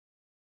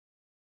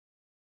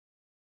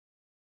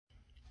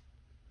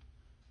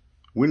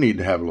We need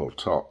to have a little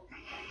talk.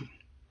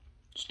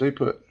 Stay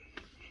put.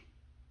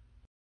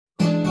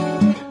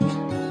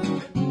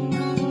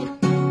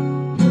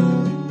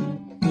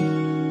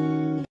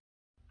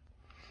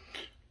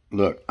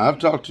 Look, I've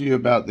talked to you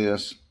about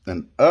this,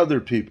 and other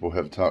people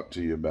have talked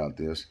to you about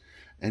this,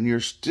 and you're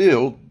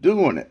still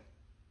doing it.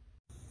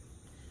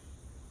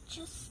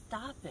 Just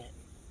stop it.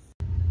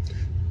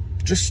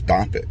 Just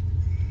stop it.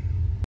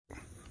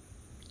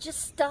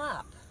 Just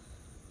stop.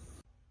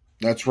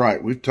 That's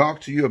right. We've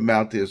talked to you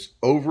about this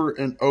over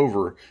and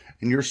over,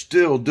 and you're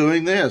still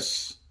doing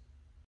this.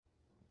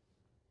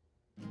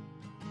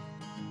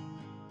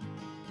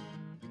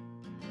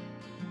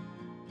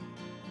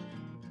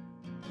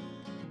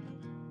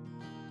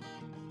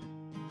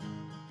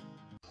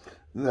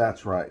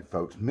 That's right,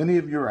 folks. Many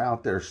of you are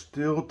out there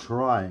still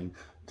trying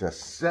to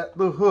set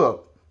the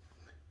hook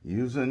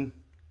using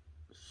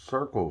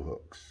circle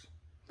hooks.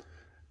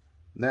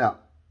 Now,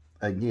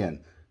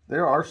 again,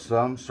 there are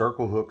some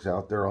circle hooks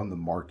out there on the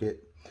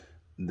market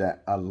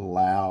that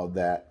allow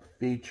that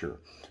feature,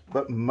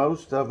 but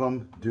most of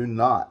them do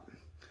not.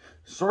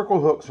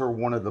 Circle hooks are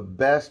one of the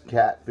best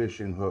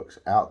catfishing hooks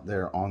out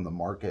there on the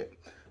market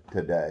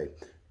today,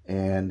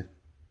 and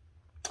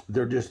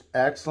they're just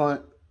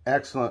excellent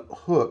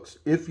hooks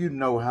if you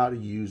know how to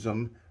use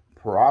them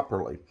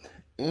properly,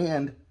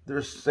 and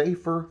they're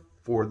safer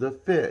for the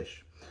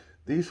fish.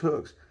 These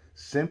hooks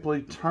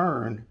simply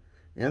turn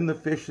in the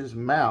fish's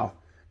mouth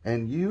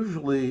and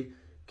usually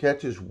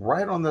catches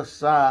right on the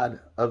side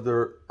of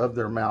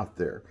their mouth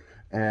there,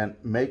 and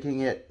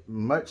making it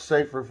much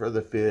safer for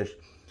the fish.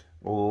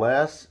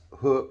 Less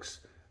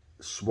hooks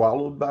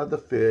swallowed by the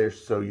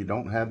fish, so you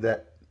don't have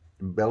that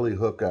belly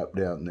hook up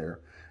down there,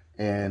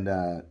 and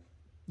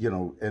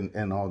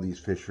and all these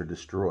fish are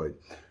destroyed.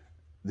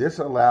 This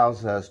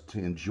allows us to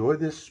enjoy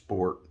this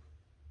sport,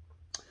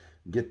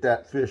 get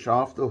that fish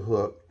off the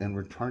hook, and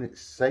return it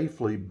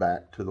safely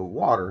back to the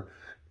water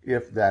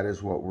if that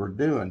is what we're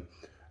doing.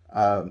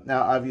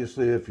 Now,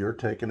 obviously, if you're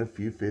taking a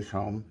few fish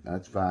home,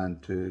 that's fine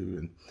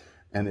too,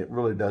 and it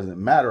really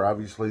doesn't matter,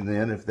 obviously,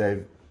 then if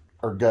they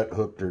are gut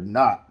hooked or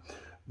not.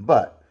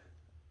 But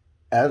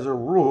as a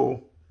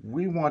rule,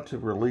 we want to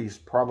release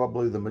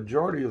probably the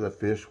majority of the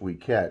fish we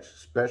catch,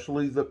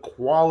 especially the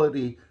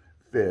quality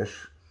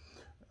fish,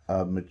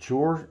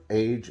 mature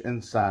age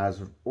and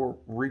size or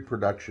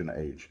reproduction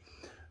age,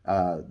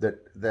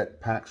 that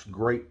packs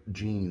great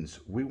genes.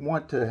 We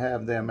want to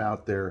have them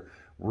out there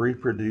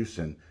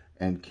reproducing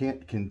and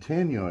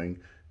continuing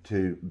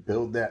to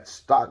build that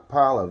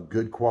stockpile of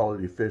good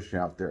quality fish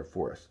out there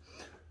for us.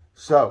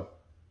 So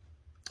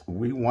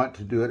we want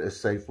to do it as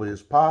safely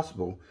as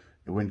possible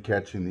when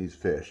catching these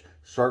fish.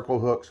 Circle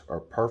hooks are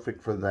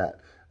perfect for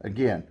that.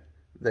 Again,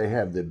 they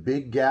have the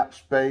big gap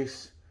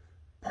space,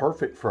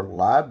 perfect for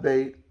live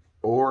bait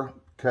or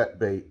cut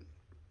bait,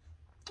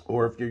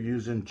 or if you're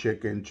using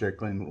chicken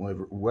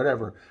liver,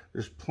 whatever.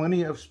 There's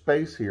plenty of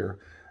space here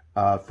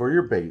for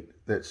your bait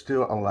that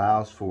still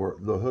allows for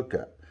the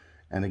hookup.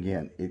 And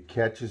again, it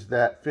catches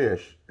that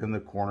fish in the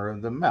corner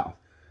of the mouth.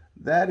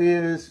 That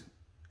is,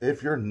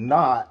 if you're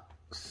not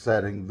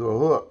setting the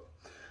hook.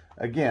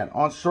 Again,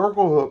 on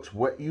circle hooks,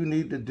 what you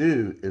need to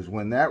do is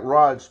when that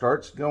rod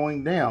starts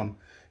going down,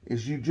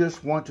 is you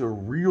just want to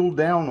reel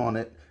down on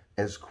it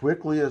as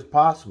quickly as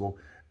possible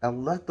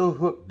and let the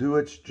hook do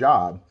its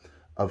job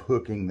of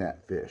hooking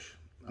that fish,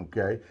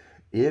 okay?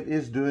 It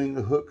is doing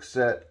the hook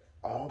set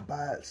all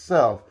by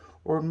itself,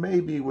 or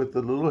maybe with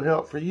a little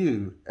help for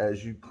you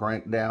as you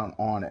crank down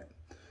on it.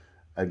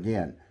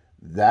 Again,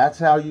 that's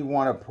how you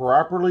want to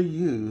properly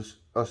use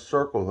a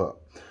circle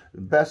hook.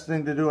 The best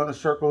thing to do on a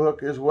circle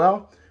hook as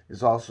well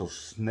is also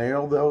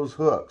snail those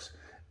hooks,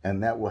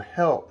 and that will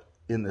help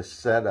in the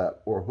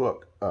setup or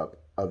hook up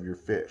of your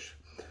fish.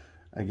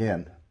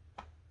 Again,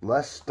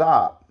 let's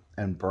stop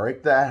and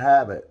break that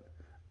habit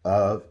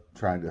of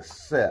trying to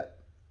set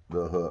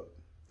the hook.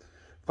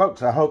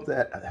 Folks, I hope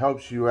that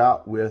helps you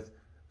out with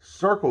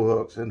circle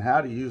hooks and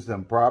how to use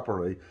them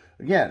properly.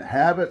 Again,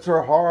 habits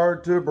are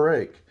hard to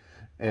break,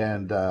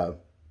 and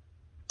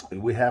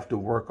we have to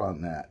work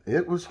on that.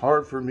 It was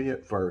hard for me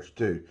at first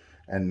too,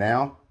 and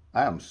now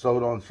I am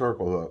sold on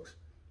circle hooks,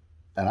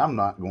 and I'm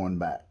not going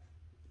back.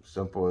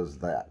 Simple as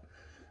that.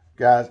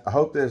 Guys, I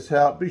hope this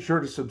helped. Be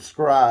sure to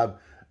subscribe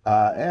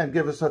and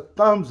give us a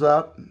thumbs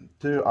up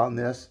too on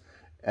this.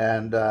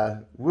 And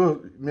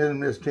me and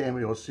Miss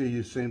Tammy will see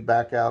you soon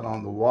back out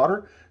on the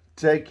water.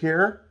 Take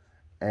care,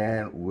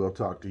 and we'll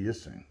talk to you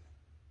soon.